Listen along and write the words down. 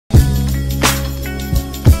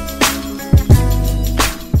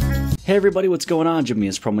Hey everybody, what's going on?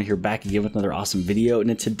 Jimmyispromo here, back again with another awesome video.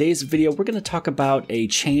 And in today's video, we're going to talk about a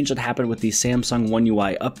change that happened with the Samsung One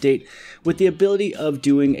UI update with the ability of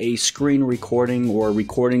doing a screen recording or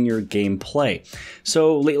recording your gameplay.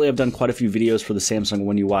 So lately I've done quite a few videos for the Samsung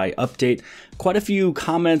One UI update. Quite a few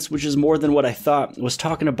comments, which is more than what I thought, was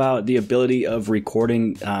talking about the ability of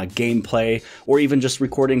recording gameplay or even just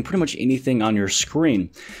recording pretty much anything on your screen.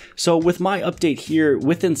 So with my update here,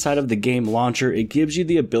 inside of the game launcher, it gives you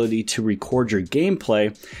the ability to record your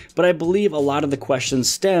gameplay, but I believe a lot of the question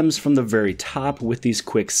stems from the very top with these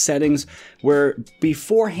quick settings, where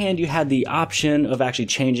beforehand you had the option of actually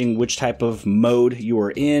changing which type of mode you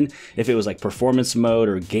were in, if it was like performance mode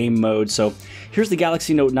or game mode. So here's the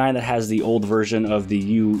Galaxy Note 9 that has the old version of the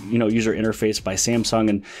user interface by Samsung,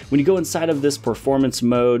 and when you go inside of this performance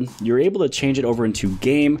mode, you're able to change it over into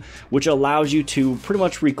game, which allows you to pretty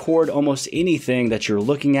much record almost anything that you're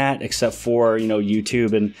looking at, except for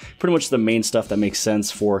YouTube and pretty much the main stuff that makes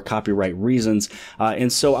sense for copyright reasons.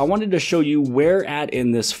 And so I wanted to show you where at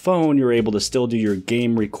in this phone you're able to still do your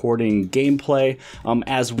game recording gameplay,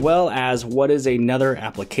 as well as what is another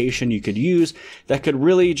application you could use that could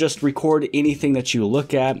really just record anything that you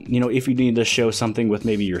look at, if you need to show something with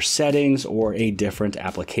maybe your settings or a different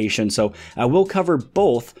application. So I will cover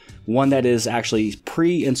both, one that is actually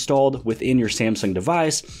pre-installed within your Samsung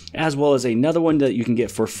device, as well as another one that you can get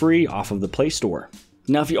for free off of the Play Store.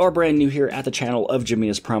 Now, if you are brand new here at the channel of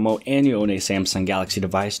Jimmyispromo and you own a Samsung Galaxy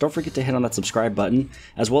device, don't forget to hit on that subscribe button,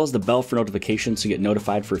 as well as the bell for notifications to get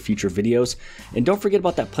notified for future videos. And don't forget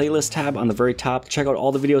about that playlist tab on the very top. Check out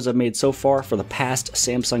all the videos I've made so far for the past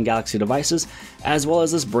Samsung Galaxy devices, as well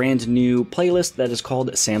as this brand new playlist that is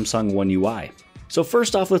called Samsung One UI. So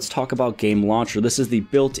first off, let's talk about Game Launcher. This is the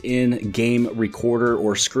built-in game recorder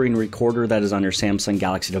or screen recorder that is on your Samsung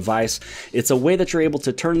Galaxy device. It's a way that you're able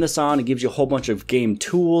to turn this on. It gives you a whole bunch of game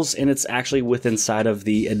tools, and it's actually inside of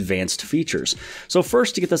the advanced features. So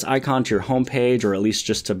first, to get this icon to your home page, or at least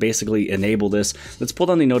just to basically enable this, let's pull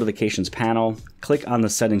down the notifications panel, click on the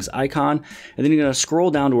settings icon, and then you're going to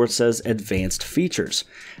scroll down to where it says Advanced Features.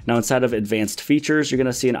 Now inside of Advanced Features, you're going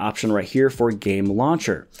to see an option right here for Game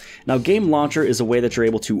Launcher. Now Game Launcher is a way that you're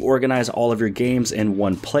able to organize all of your games in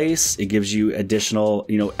one place. It gives you additional,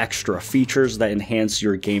 extra features that enhance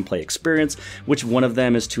your gameplay experience, which one of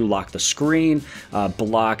them is to lock the screen,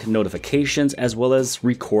 block notifications, as well as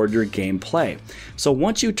record your gameplay. So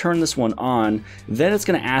once you turn this one on, then it's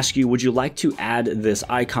going to ask you, would you like to add this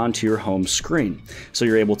icon to your home screen? So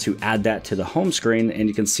you're able to add that to the home screen, and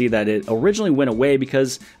you can see that it originally went away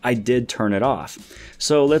because I did turn it off.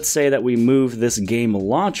 So let's say that we move this game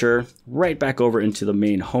launcher right back over into the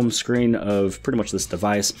main home screen of pretty much this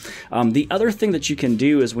device. The other thing that you can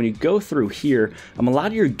do is when you go through here, a lot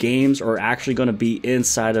of your games are actually going to be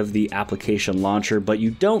inside of the application launcher, but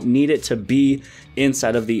you don't need it to be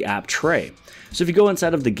inside of the app tray. So if you go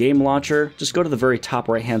inside of the game launcher, just go to the very top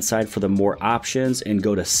right hand side for the more options and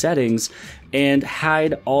go to settings and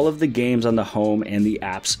hide all of the games on the home and the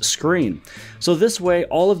apps screen. So this way,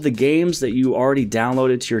 all of the games that you already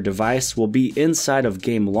downloaded to your device will be inside of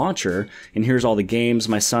Game Launcher. And here's all the games.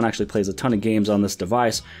 My son actually plays a ton of games on this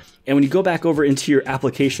device. And when you go back over into your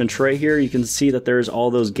application tray here, you can see that there's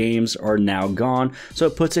all those games are now gone. So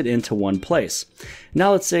it puts it into one place.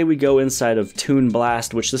 Now let's say we go inside of Toon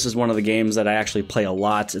Blast, which this is one of the games that I actually play a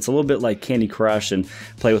lot. It's a little bit like Candy Crush, and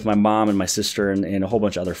play with my mom and my sister and a whole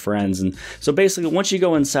bunch of other friends. And so basically, once you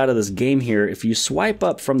go inside of this game here, if you swipe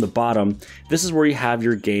up from the bottom, this is where you have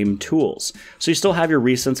your game tools. So you still have your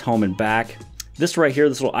recents, home and back. This right here,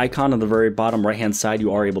 this little icon on the very bottom right-hand side,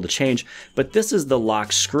 you are able to change, but this is the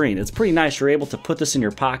lock screen. It's pretty nice. You're able to put this in your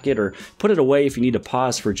pocket or put it away if you need to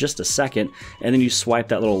pause for just a second, and then you swipe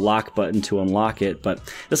that little lock button to unlock it. But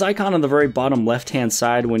this icon on the very bottom left-hand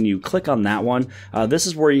side, when you click on that one, this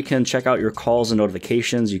is where you can check out your calls and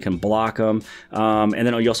notifications. You can block them, and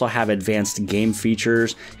then you also have advanced game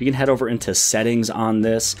features. You can head over into settings on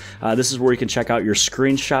this. This is where you can check out your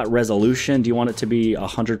screenshot resolution. Do you want it to be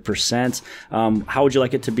 100%? How would you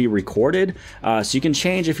like it to be recorded? So you can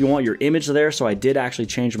change if you want your image there. So I did actually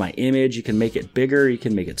change my image. You can make it bigger, you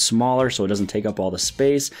can make it smaller so it doesn't take up all the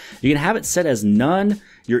space. You can have it set as none,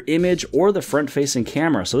 your image, or the front-facing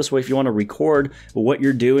camera. So this way, if you want to record what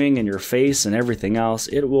you're doing and your face and everything else,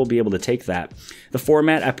 it will be able to take that. The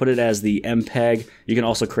format, I put it as the MPEG. You can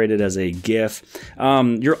also create it as a GIF.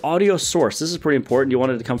 Your audio source, this is pretty important. You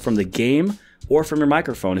want it to come from the game or from your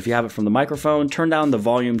microphone. If you have it from the microphone, turn down the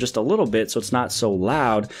volume just a little bit so it's not so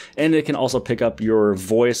loud, and it can also pick up your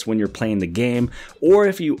voice when you're playing the game. Or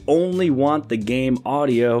if you only want the game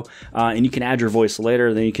audio and you can add your voice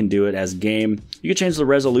later, then you can do it as game. You can change the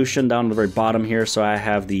resolution down to the very bottom here. So I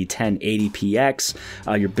have the 1080px,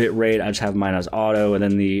 your bit rate, I just have mine as auto, and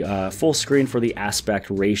then the full screen for the aspect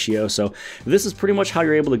ratio. So this is pretty much how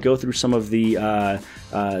you're able to go through some of the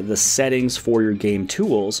settings for your game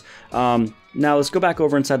tools. Now let's go back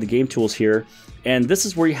over inside the game tools here, and this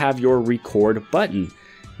is where you have your record button.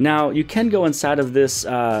 Now you can go inside of this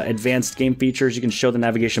advanced game features. You can show the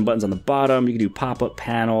navigation buttons on the bottom. You can do pop-up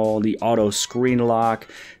panel, the auto screen lock,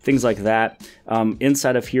 things like that.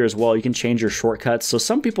 Inside of here as well, you can change your shortcuts. So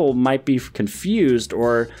some people might be confused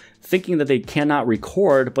or thinking that they cannot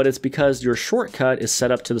record, but it's because your shortcut is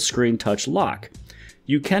set up to the screen touch lock.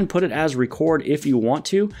 You can put it as record if you want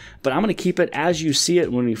to, but I'm going to keep it as you see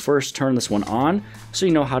it when we first turn this one on, so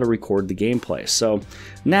you know how to record the gameplay. So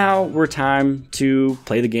now we're time to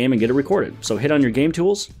play the game and get it recorded. So hit on your game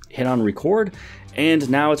tools, hit on record, and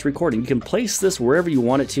now it's recording. You can place this wherever you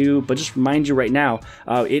want it to, but just remind you right now,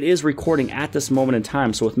 it is recording at this moment in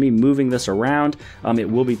time. So with me moving this around, it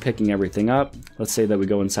will be picking everything up. Let's say that we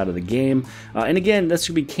go inside of the game. And again, this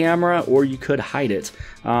could be camera, or you could hide it.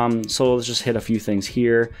 So let's just hit a few things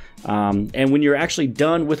here. And when you're actually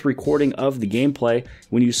done with recording of the gameplay,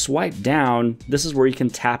 when you swipe down, this is where you can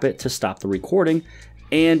tap it to stop the recording.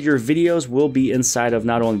 And your videos will be inside of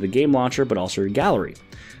not only the game launcher, but also your gallery.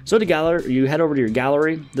 So to gallery, you head over to your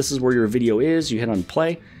gallery. This is where your video is. You hit on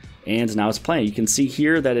play, and now it's playing. You can see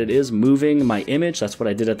here that it is moving my image. That's what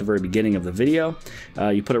I did at the very beginning of the video.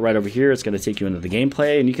 You put it right over here. It's going to take you into the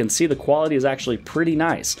gameplay, and you can see the quality is actually pretty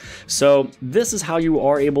nice. So this is how you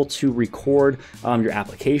are able to record your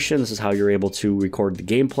application. This is how you're able to record the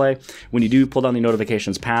gameplay. When you do pull down the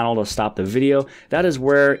notifications panel to stop the video, that is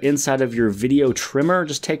where inside of your video trimmer,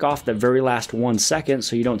 just take off the very last 1 second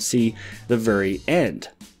so you don't see the very end.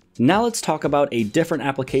 Now let's talk about a different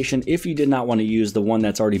application if you did not want to use the one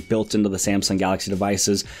that's already built into the Samsung Galaxy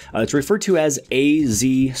devices. It's referred to as AZ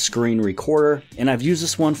Screen Recorder, and I've used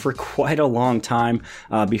this one for quite a long time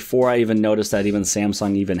before I even noticed that even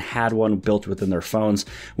Samsung even had one built within their phones.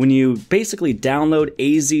 When you basically download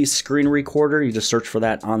AZ Screen Recorder, you just search for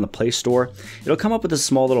that on the Play Store. It'll come up with a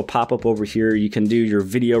small little pop-up over here. You can do your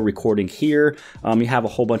video recording here. You have a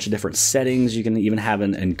whole bunch of different settings. You can even have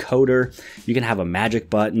an encoder. You can have a magic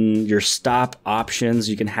button, your stop options.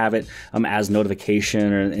 You can have it as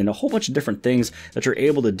notification, and a whole bunch of different things that you're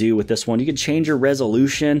able to do with this one. You can change your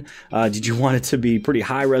resolution. Did you want it to be pretty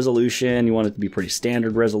high resolution? You want it to be pretty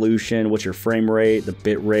standard resolution? What's your frame rate, the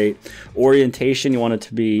bit rate, orientation? You want it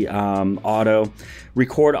to be auto.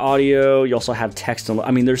 Record audio. You also have text.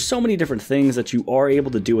 I mean, there's so many different things that you are able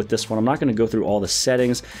to do with this one. I'm not going to go through all the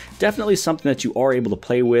settings. Definitely something that you are able to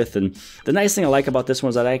play with. And the nice thing I like about this one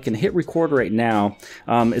is that I can hit record right now.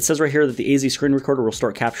 It says right here that the AZ Screen Recorder will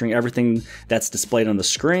start capturing everything that's displayed on the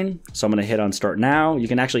screen. So I'm going to hit on start now. You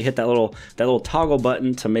can actually hit that little toggle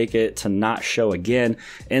button to make it to not show again.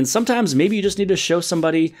 And sometimes maybe you just need to show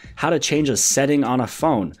somebody how to change a setting on a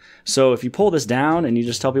phone. So if you pull this down and you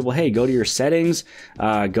just tell people, hey, go to your settings,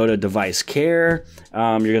 go to device care,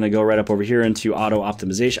 you're going to go right up over here into auto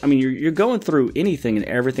optimization. I mean, you're going through anything and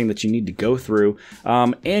everything that you need to go through.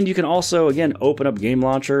 And you can also, again, open up Game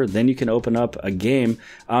Launcher, then you can open up a game.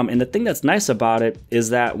 And the thing that's nice about it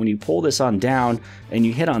is that when you pull this on down and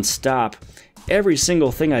you hit on stop, every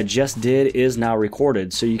single thing I just did is now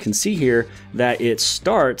recorded. So you can see here that it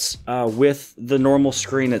starts with the normal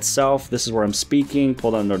screen itself. This is where I'm speaking,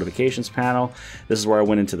 pulled on the notifications panel. This is where I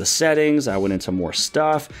went into the settings. I went into more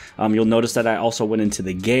stuff. You'll notice that I also went into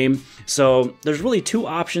the game. So there's really two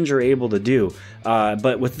options you're able to do.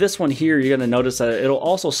 But with this one here, you're going to notice that it'll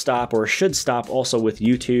also stop, or should stop also with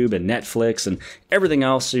YouTube and Netflix and everything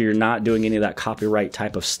else, so you're not doing any of that copyright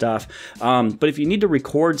type of stuff. But if you need to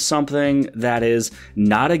record something that is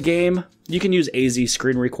not a game, you can use AZ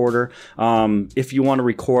Screen Recorder. If you want to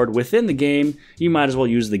record within the game, you might as well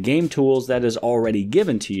use the game tools that is already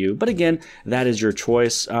given to you. But again, that is your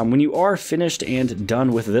choice. When you are finished and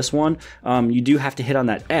done with this one, you do have to hit on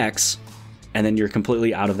that X, and then you're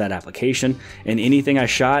completely out of that application. And anything I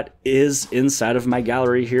shot is inside of my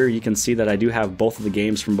gallery here. You can see that I do have both of the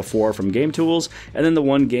games from before from Game Tools, and then the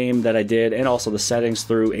one game that I did, and also the settings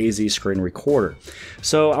through AZ Screen Recorder.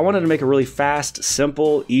 So I wanted to make a really fast,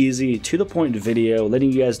 simple, easy, to the point video,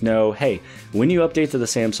 letting you guys know, hey, when you update to the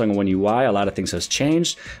Samsung One UI, a lot of things has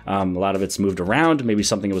changed. A lot of it's moved around. Maybe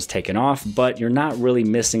something was taken off, but you're not really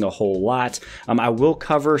missing a whole lot. I will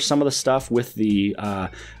cover some of the stuff with the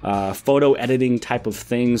photo editing type of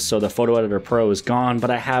things, so the Photo Editor Pro is gone, but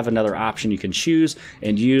I have another option you can choose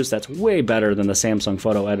and use that's way better than the Samsung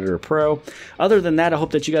Photo Editor Pro. Other than that, I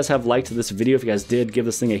hope that you guys have liked this video. If you guys did, give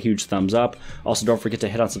this thing a huge thumbs up. Also, don't forget to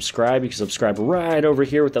hit on subscribe. You can subscribe right over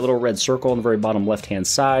here with that little red circle on the very bottom left-hand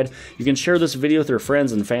side. You can share this video with your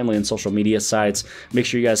friends and family and social media sites. Make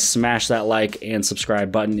sure you guys smash that like and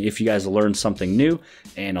subscribe button if you guys learned something new,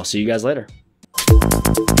 and I'll see you guys later.